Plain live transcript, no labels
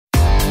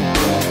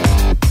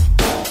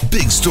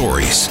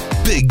stories,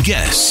 big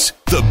guests,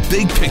 the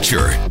big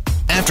picture.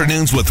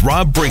 Afternoons with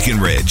Rob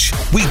Breckenridge.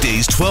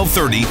 Weekdays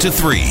 12:30 to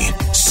 3,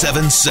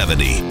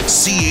 770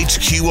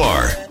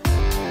 CHQR.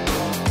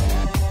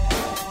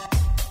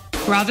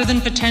 Rather than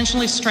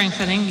potentially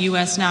strengthening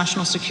U.S.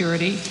 national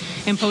security,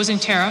 imposing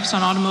tariffs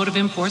on automotive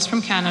imports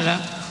from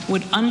Canada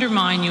would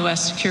undermine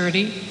U.S.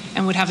 security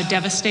and would have a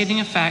devastating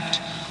effect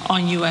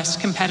on U.S.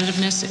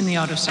 competitiveness in the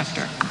auto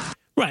sector.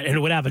 Right, and it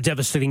would have a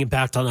devastating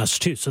impact on us,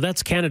 too. So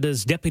that's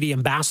Canada's Deputy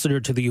Ambassador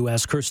to the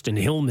U.S., Kirsten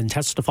Hillman,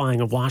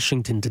 testifying in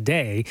Washington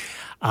today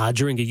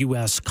during a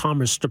U.S.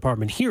 Commerce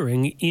Department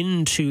hearing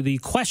into the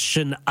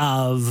question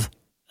of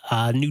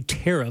new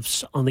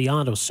tariffs on the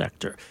auto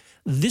sector.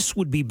 This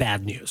would be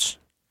bad news,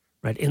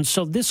 right? And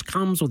so this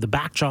comes with the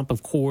backdrop,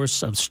 of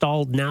course, of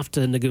stalled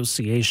NAFTA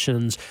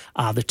negotiations,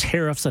 the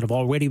tariffs that have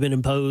already been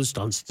imposed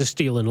on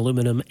steel and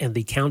aluminum, and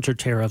the counter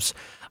tariffs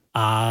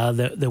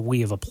that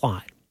we have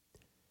applied.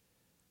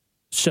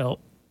 So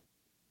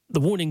the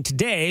warning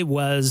today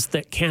was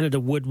that Canada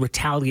would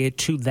retaliate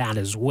to that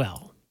as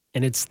well.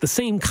 And it's the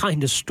same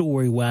kind of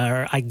story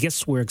where I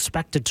guess we're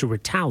expected to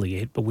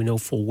retaliate, but we know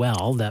full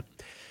well that,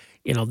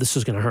 this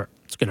is going to hurt.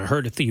 It's going to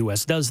hurt if the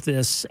U.S. does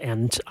this,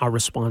 and our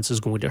response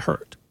is going to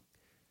hurt.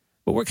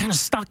 But we're kind of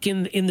stuck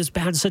in this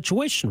bad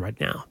situation right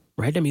now,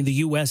 right? I mean, the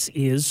U.S.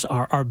 is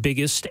our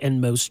biggest and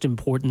most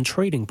important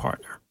trading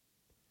partner.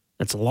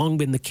 That's long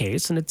been the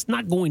case, and it's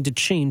not going to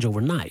change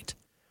overnight.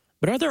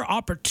 But are there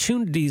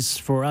opportunities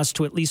for us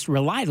to at least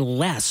rely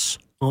less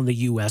on the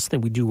U.S. than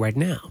we do right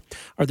now?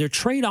 Are there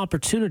trade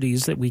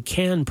opportunities that we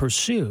can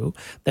pursue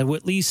that will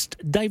at least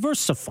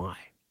diversify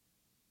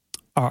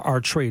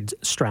our trade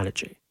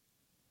strategy?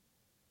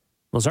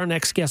 Well, as our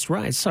next guest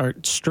writes, our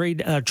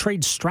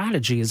trade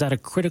strategy is at a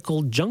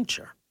critical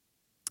juncture,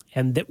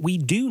 and that we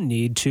do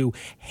need to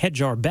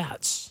hedge our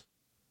bets.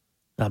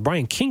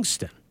 Brian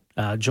Kingston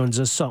joins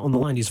us on the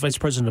line. He's Vice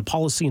President of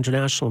Policy,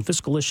 International and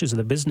Fiscal Issues of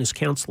the Business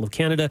Council of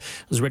Canada.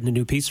 Has written a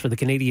new piece for the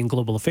Canadian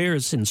Global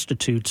Affairs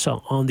Institute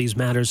on these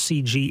matters,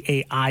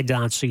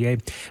 cgai.ca.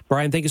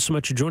 Brian, thank you so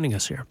much for joining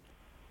us here.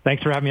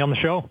 Thanks for having me on the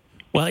show.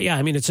 Well, yeah,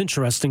 I mean, it's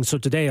interesting. So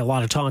today, a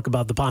lot of talk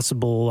about the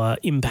possible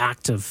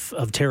impact of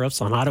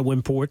tariffs on auto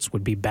imports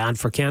would be bad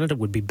for Canada,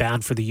 would be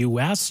bad for the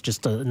U.S.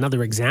 Just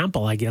another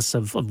example, I guess,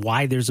 of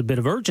why there's a bit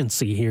of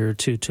urgency here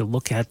to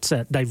look at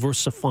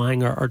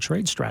diversifying our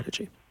trade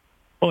strategy.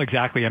 Well,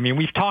 exactly. I mean,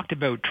 we've talked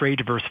about trade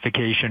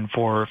diversification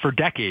for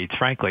decades,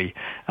 frankly,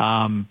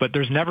 but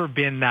there's never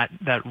been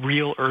that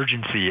real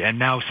urgency. And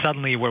now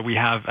suddenly where we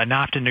have a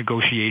NAFTA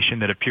negotiation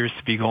that appears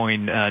to be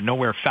going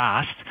nowhere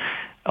fast,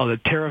 the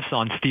tariffs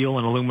on steel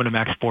and aluminum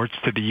exports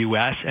to the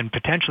U.S. and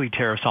potentially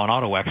tariffs on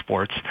auto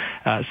exports,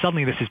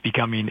 suddenly this is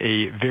becoming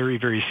a very,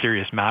 very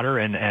serious matter,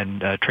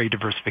 and trade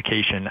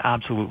diversification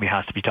absolutely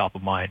has to be top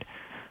of mind.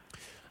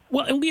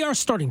 Well, and we are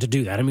starting to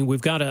do that. I mean,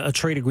 we've got a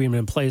trade agreement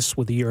in place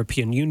with the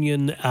European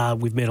Union.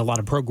 We've made a lot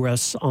of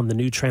progress on the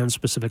new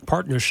Trans-Pacific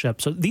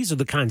Partnership. So these are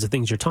the kinds of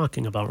things you're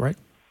talking about, right?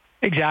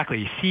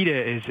 Exactly.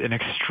 CETA is an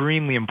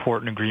extremely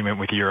important agreement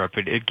with Europe.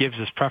 It gives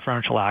us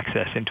preferential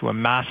access into a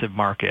massive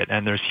market,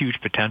 and there's huge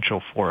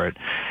potential for it.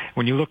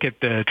 When you look at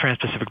the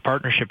Trans-Pacific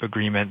Partnership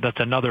Agreement, that's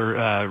another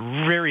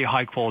very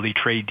high-quality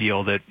trade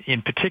deal that,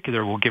 in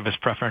particular, will give us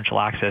preferential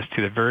access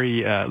to the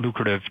very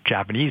lucrative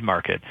Japanese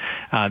market.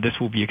 This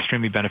will be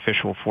extremely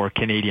beneficial for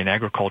Canadian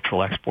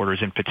agricultural exporters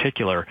in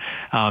particular.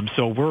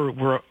 So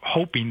we're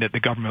hoping that the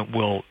government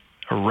will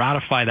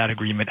ratify that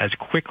agreement as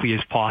quickly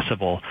as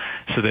possible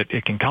so that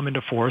it can come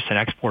into force and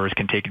exporters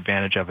can take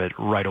advantage of it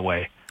right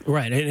away.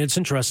 Right. And it's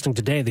interesting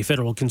today, the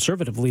federal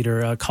conservative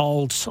leader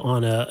called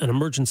on an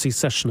emergency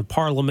session of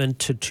Parliament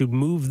to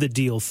move the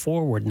deal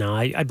forward. Now,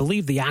 I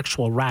believe the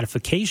actual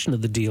ratification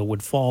of the deal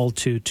would fall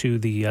to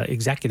the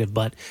executive,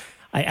 but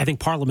I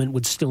think Parliament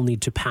would still need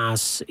to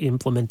pass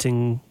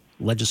implementing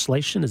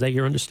legislation. Is that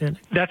your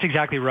understanding? That's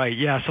exactly right.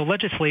 Yeah. So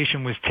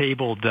legislation was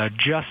tabled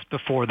just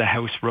before the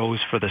House rose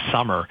for the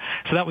summer.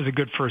 So that was a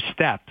good first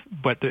step,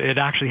 but it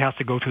actually has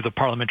to go through the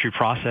parliamentary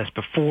process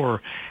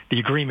before the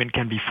agreement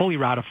can be fully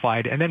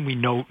ratified. And then we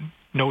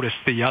notice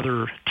the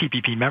other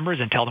TPP members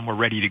and tell them we're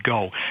ready to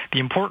go. The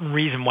important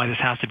reason why this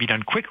has to be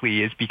done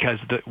quickly is because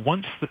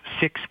once the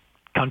 6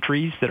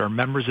 countries that are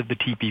members of the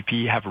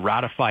TPP have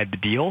ratified the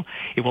deal,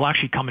 it will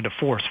actually come into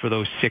force for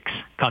those 6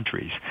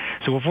 countries.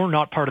 So if we're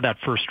not part of that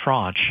first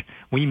tranche,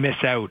 we miss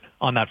out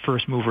on that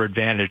first mover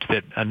advantage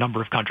that a number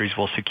of countries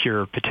will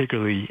secure,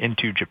 particularly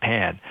into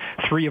Japan.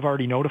 3 have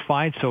already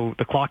notified, so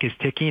the clock is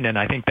ticking, and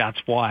I think that's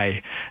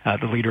why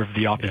the leader of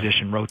the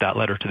opposition wrote that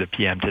letter to the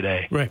PM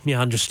today. Right, yeah,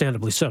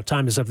 understandably so.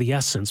 Time is of the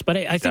essence. But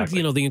I think,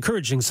 the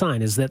encouraging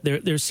sign is that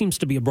there seems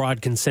to be a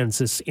broad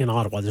consensus in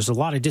Ottawa. There's a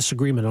lot of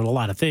disagreement on a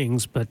lot of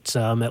things, but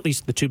at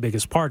least the 2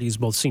 biggest parties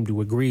both seem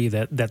to agree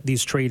that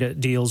these trade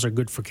deals are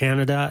good for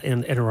Canada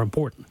and are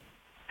important.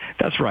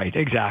 That's right,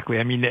 exactly.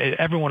 I mean,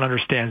 everyone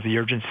understands the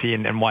urgency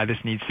and why this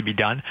needs to be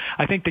done.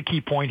 I think the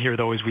key point here,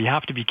 though, is we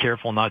have to be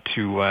careful not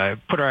to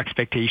put our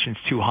expectations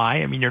too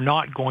high. I mean, you're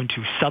not going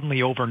to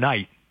suddenly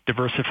overnight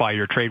diversify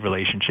your trade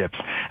relationships.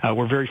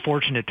 We're very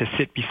fortunate to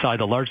sit beside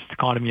the largest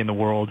economy in the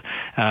world.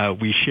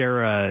 We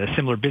share a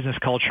similar business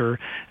culture.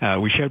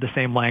 We share the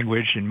same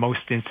language. In most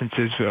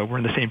instances, we're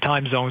in the same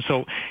time zone.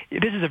 So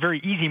this is a very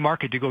easy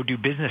market to go do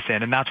business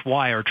in, and that's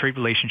why our trade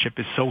relationship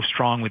is so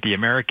strong with the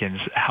Americans.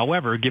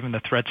 However, given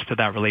the threats to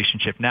that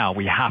relationship now,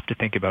 we have to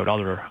think about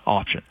other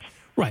options.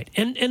 Right.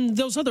 And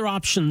those other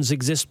options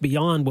exist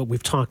beyond what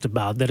we've talked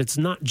about, that it's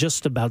not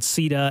just about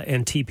CETA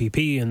and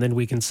TPP, and then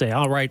we can say,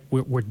 all right,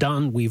 we're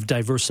done, we've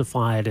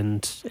diversified,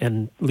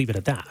 and leave it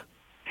at that.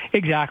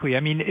 Exactly.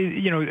 I mean,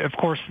 of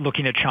course,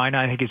 looking at China,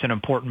 I think is an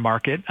important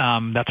market.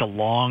 That's a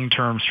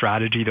long-term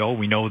strategy, though.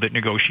 We know that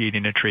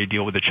negotiating a trade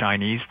deal with the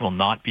Chinese will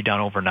not be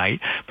done overnight.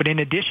 But in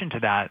addition to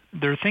that,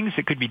 there are things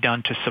that could be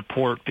done to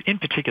support, in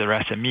particular,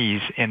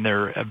 SMEs in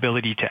their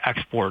ability to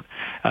export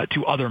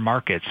to other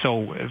markets.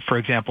 So, for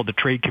example, the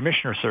Trade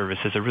Commissioner Service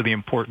is a really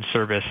important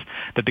service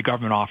that the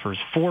government offers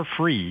for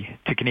free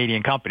to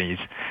Canadian companies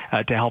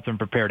to help them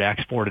prepare to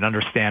export and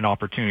understand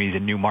opportunities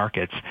in new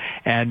markets.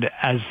 And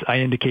as I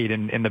indicate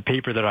in the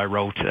paper that I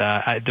wrote,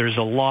 there's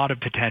a lot of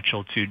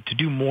potential to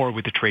do more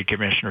with the Trade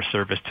Commissioner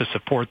Service to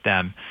support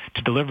them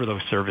to deliver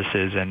those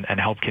services and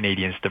help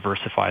Canadians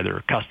diversify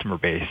their customer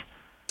base.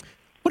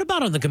 What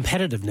about on the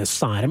competitiveness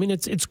side? I mean,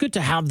 it's good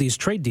to have these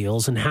trade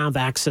deals and have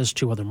access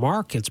to other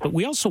markets, but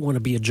we also want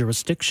to be a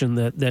jurisdiction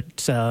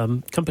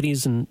that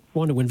companies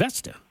want to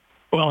invest in.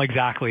 Well,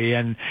 exactly.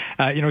 And,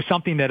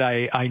 something that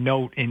I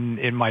note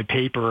in my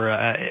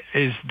paper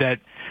is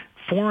that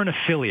foreign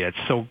affiliates,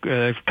 so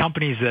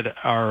companies that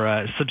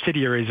are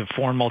subsidiaries of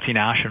foreign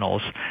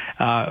multinationals,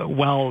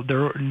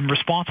 they're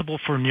responsible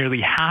for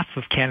nearly half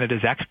of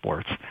Canada's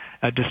exports,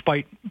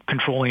 despite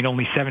controlling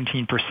only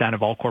 17%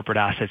 of all corporate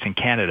assets in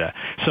Canada.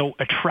 So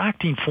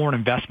attracting foreign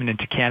investment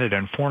into Canada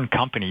and foreign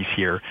companies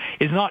here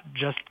is not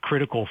just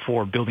critical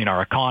for building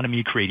our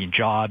economy, creating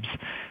jobs,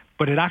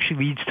 but it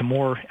actually leads to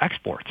more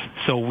exports.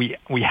 So we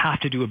have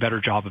to do a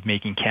better job of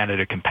making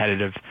Canada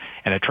competitive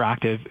and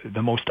attractive.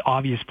 The most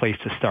obvious place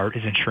to start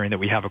is ensuring that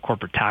we have a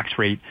corporate tax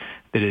rate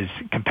that is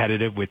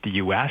competitive with the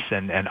U.S.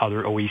 and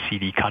other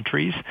OECD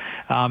countries,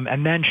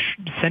 and then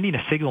sending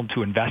a signal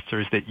to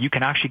investors that you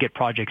can actually get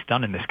projects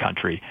done in this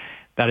country.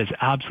 That is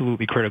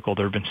absolutely critical.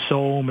 There have been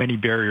so many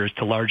barriers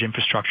to large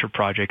infrastructure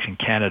projects in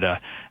Canada.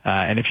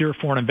 And if you're a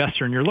foreign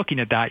investor and you're looking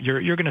at that,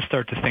 you're going to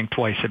start to think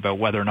twice about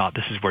whether or not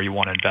this is where you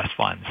want to invest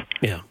funds.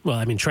 Yeah. Well,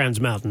 I mean,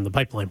 Trans Mountain, the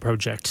pipeline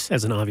project,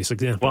 as an obvious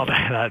example.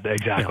 Well,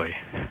 exactly.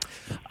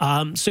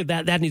 Yeah. So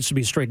that needs to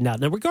be straightened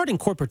out. Now, regarding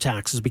corporate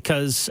taxes,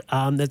 because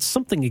that's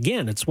something,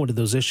 again, it's one of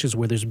those issues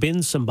where there's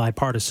been some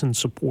bipartisan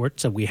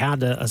support. We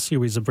had a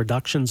series of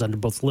reductions under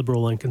both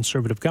Liberal and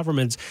Conservative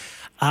governments,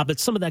 but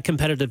some of that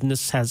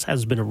competitiveness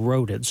has been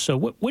eroded. So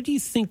what do you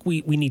think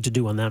we need to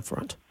do on that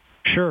front?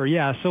 Sure,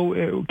 yeah.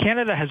 So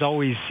Canada has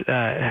always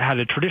had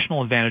a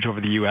traditional advantage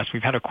over the U.S.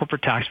 We've had a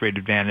corporate tax rate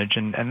advantage,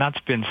 and that's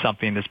been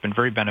something that's been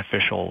very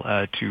beneficial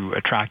to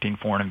attracting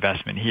foreign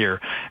investment here.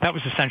 That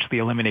was essentially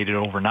eliminated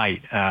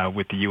overnight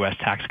with the U.S.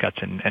 Tax Cuts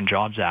and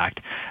Jobs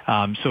Act.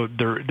 So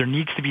there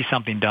needs to be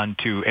something done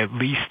to at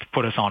least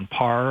put us on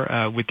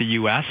par with the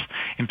U.S.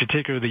 In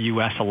particular, the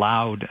U.S.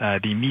 allowed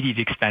the immediate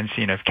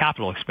expensing of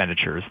capital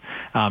expenditures.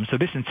 So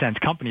this incents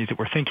companies that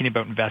were thinking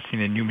about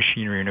investing in new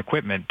machinery and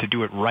equipment to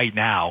do it right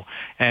now.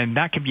 And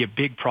that can be a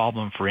big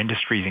problem for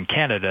industries in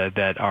Canada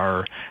that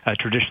are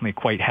traditionally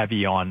quite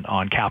heavy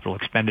on capital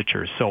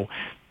expenditures. So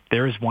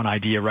there is one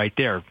idea right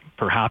there.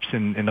 Perhaps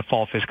in the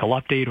fall fiscal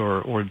update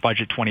or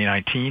budget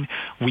 2019,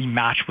 we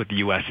match what the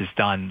U.S. has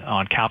done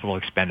on capital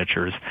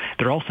expenditures.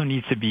 There also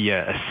needs to be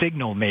a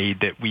signal made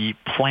that we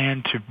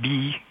plan to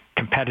be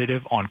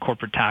competitive on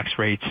corporate tax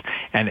rates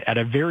and at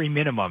a very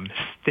minimum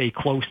stay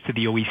close to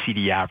the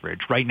OECD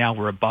average. Right now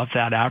we're above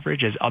that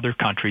average as other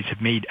countries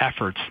have made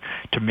efforts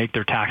to make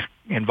their tax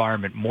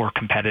environment more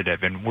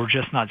competitive, and we're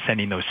just not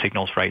sending those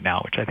signals right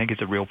now, which I think is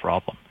a real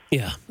problem.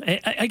 Yeah.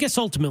 I guess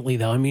ultimately,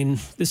 though, I mean,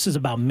 this is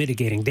about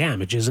mitigating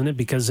damage, isn't it?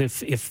 Because if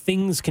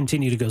things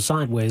continue to go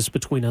sideways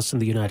between us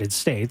and the United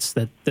States,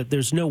 that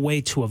there's no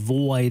way to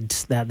avoid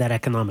that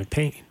economic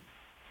pain.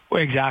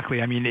 Well,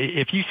 exactly. I mean,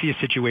 if you see a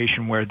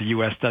situation where the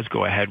U.S. does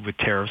go ahead with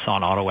tariffs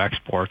on auto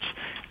exports,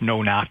 no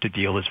NAFTA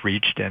deal is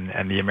reached,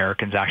 and the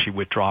Americans actually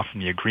withdraw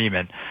from the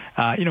agreement,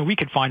 we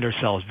could find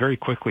ourselves very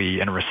quickly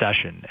in a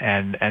recession,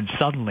 and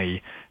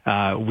suddenly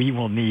we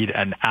will need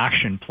an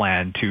action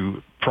plan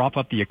to prop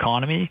up the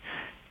economy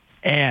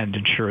and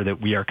ensure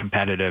that we are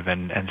competitive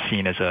and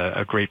seen as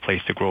a great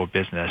place to grow a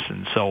business.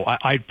 And so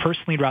I'd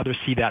personally rather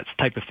see that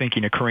type of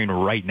thinking occurring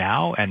right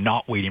now and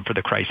not waiting for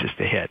the crisis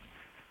to hit.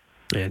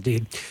 Yeah,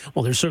 indeed.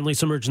 Well, there's certainly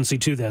some urgency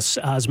to this.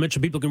 As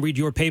mentioned, people can read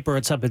your paper.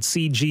 It's up at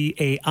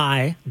cgai.ca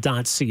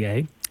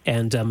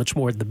and much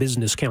more at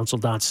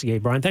thebusinesscouncil.ca.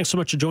 Brian, thanks so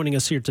much for joining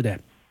us here today.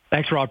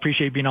 Thanks, Rob.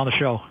 Appreciate being on the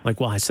show.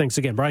 Likewise. Thanks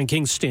again. Brian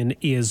Kingston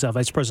is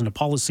Vice President of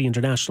Policy,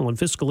 International and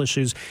Fiscal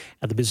Issues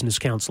at the Business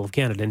Council of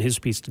Canada. In his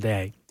piece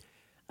today,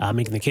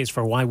 making the case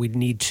for why we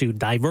need to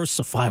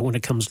diversify when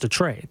it comes to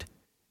trade.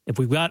 If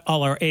we've got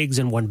all our eggs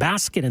in one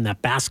basket and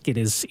that basket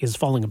is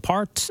falling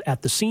apart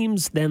at the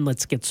seams, then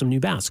let's get some new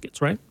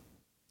baskets, right?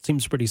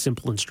 Seems pretty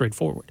simple and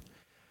straightforward.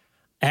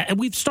 And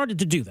we've started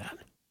to do that.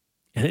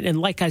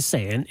 And like I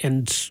say,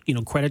 and you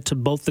know, credit to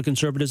both the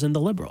Conservatives and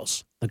the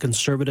Liberals. The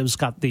Conservatives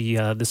got the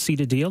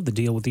CETA deal, the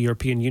deal with the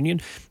European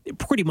Union,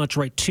 pretty much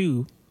right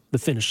to the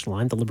finish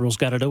line. The Liberals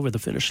got it over the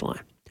finish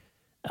line.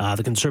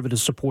 The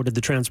Conservatives supported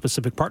the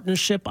Trans-Pacific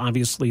Partnership.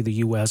 Obviously, the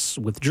U.S.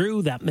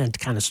 withdrew. That meant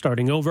kind of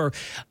starting over.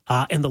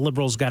 And the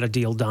Liberals got a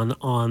deal done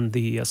on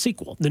the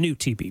sequel, the new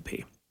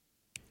TPP.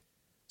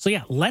 So,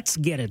 yeah, let's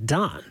get it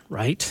done,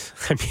 right?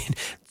 I mean,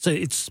 so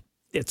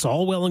it's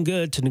all well and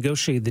good to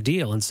negotiate the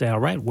deal and say, all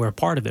right, we're a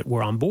part of it,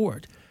 we're on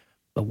board.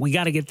 But we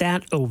got to get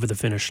that over the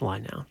finish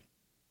line now.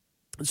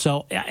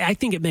 So I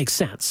think it makes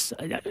sense.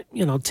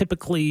 You know,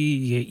 typically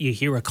you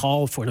hear a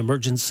call for an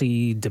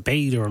emergency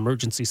debate or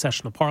emergency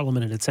session of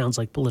Parliament, and it sounds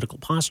like political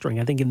posturing.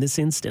 I think in this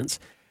instance,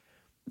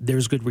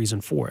 there's good reason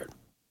for it.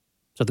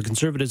 So the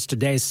Conservatives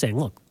today is saying,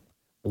 look,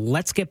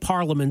 let's get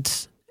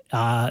Parliament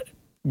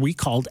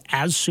recalled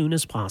as soon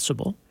as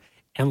possible,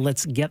 and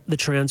let's get the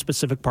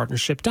Trans-Pacific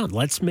Partnership done.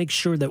 Let's make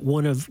sure that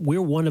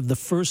we're one of the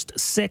first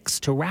 6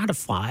 to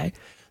ratify,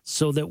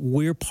 so that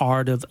we're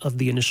part of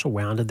the initial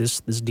round of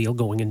this deal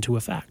going into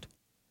effect.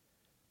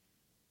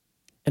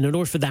 And in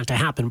order for that to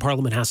happen,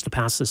 Parliament has to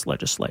pass this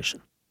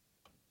legislation.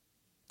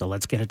 So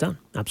let's get it done.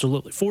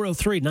 Absolutely.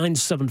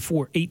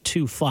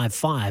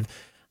 403-974-8255.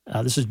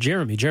 This is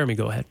Jeremy. Jeremy,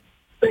 go ahead.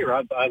 Hey,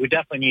 Rob. We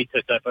definitely need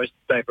to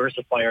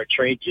diversify our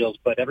trade deals,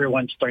 but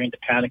everyone's starting to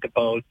panic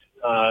about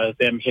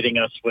them hitting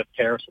us with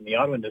tariffs in the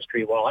auto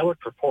industry. Well, I work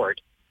for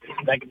Ford.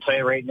 I can tell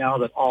you right now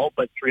that all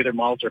but 3 of their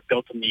models are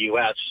built in the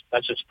U.S.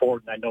 That's just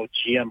Ford, and I know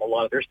GM, a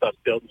lot of their stuff's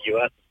built in the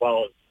U.S. as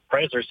well as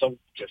Chrysler, so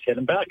just hit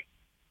them back.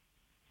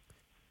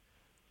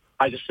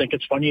 I just think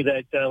it's funny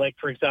that, like,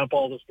 for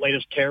example, this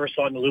latest tariffs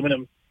on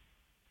aluminum,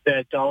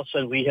 that all of a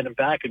sudden we hit them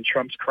back, and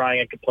Trump's crying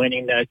and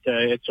complaining that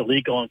it's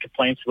illegal and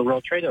complains to the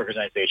World Trade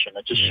Organization.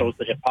 It just shows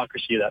the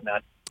hypocrisy of that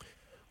man.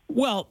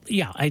 Well,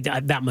 yeah,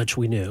 that much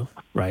we knew,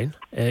 right?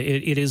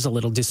 It is a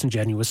little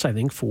disingenuous, I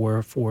think,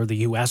 for the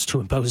U.S. to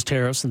impose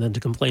tariffs and then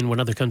to complain when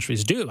other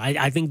countries do.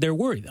 I think they're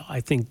worried, though. I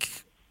think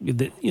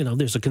that, you know,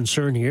 there's a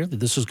concern here that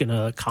this is going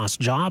to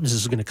cost jobs.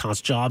 This is going to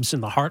cost jobs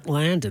in the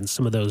heartland and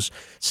some of those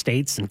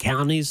states and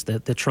counties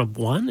that Trump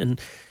won. And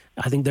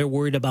I think they're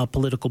worried about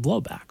political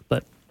blowback.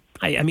 But,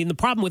 I mean, the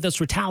problem with us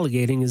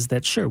retaliating is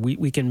that, sure,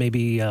 we can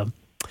maybe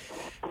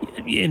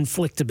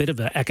inflict a bit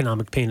of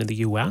economic pain in the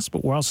U.S.,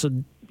 but we're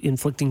also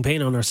inflicting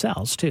pain on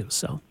ourselves, too.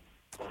 So,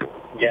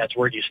 yeah, it's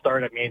where you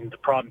start. I mean, the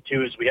problem,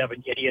 too, is we have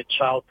an idiot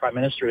child prime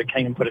minister that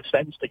can't even put a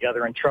sentence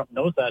together, and Trump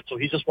knows that, so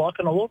he's just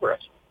walking all over us.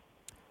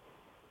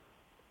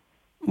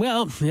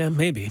 Well, yeah,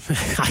 maybe.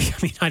 I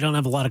mean, I don't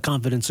have a lot of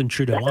confidence in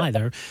Trudeau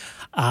either.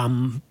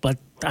 But,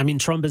 I mean,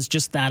 Trump is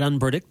just that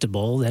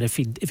unpredictable that if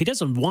he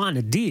doesn't want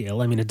a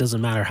deal, I mean, it doesn't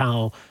matter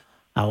how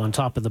on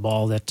top of the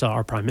ball that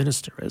our prime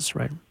minister is,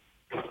 right?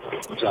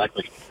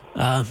 Exactly.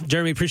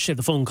 Jeremy, appreciate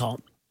the phone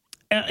call.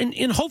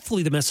 And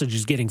hopefully the message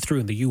is getting through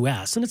in the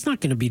U.S., and it's not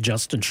going to be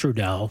Justin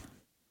Trudeau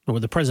or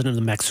the president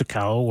of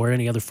Mexico or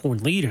any other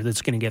foreign leader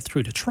that's going to get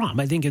through to Trump.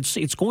 I think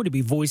it's going to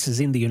be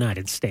voices in the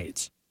United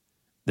States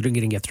that are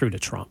going to get through to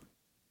Trump.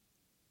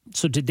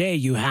 So today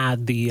you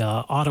had the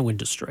auto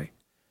industry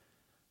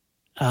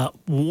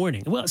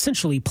warning, well,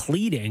 essentially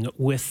pleading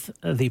with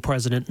the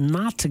president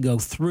not to go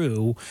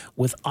through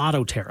with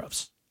auto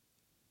tariffs,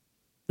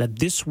 that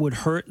this would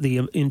hurt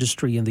the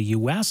industry in the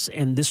U.S.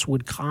 and this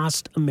would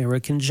cost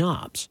American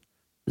jobs.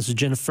 This is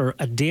Jennifer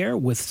Adair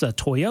with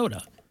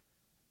Toyota,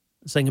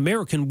 saying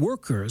American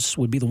workers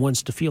would be the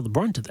ones to feel the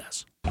brunt of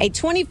this. A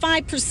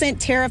 25%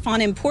 tariff on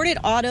imported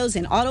autos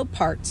and auto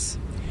parts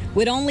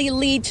would only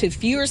lead to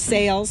fewer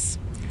sales,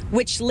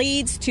 which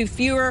leads to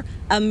fewer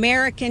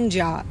American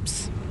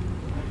jobs.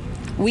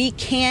 We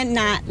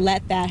cannot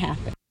let that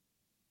happen.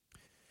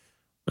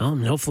 Well,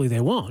 and hopefully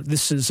they won't.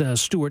 This is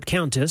Stuart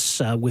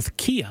Countess with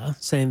Kia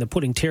saying that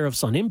putting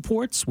tariffs on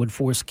imports would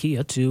force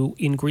Kia to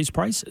increase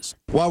prices.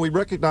 While we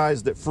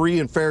recognize that free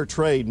and fair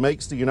trade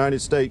makes the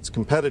United States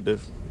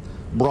competitive,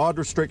 broad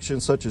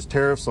restrictions such as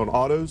tariffs on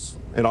autos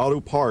and auto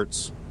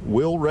parts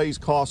will raise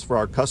costs for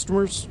our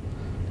customers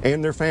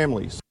and their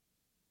families.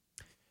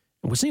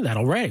 We're seeing that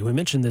already. We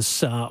mentioned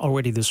this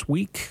already this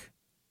week.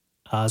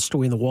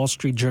 Story in the Wall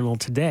Street Journal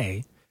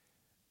today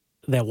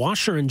that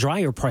washer and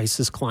dryer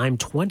prices climbed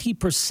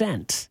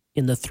 20%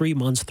 in the 3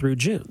 months through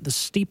June, the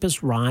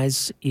steepest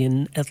rise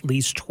in at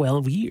least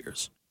 12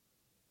 years.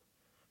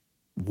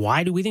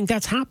 Why do we think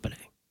that's happening?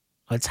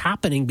 It's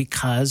happening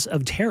because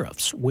of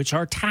tariffs, which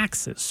are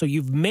taxes. So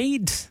you've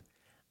made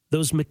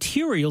those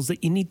materials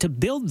that you need to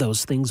build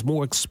those things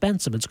more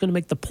expensive. It's going to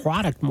make the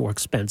product more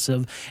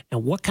expensive.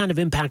 And what kind of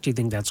impact do you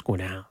think that's going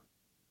to have?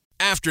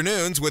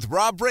 Afternoons with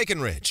Rob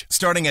Breckenridge,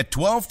 starting at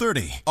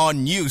 12:30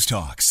 on News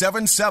Talk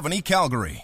 770 Calgary.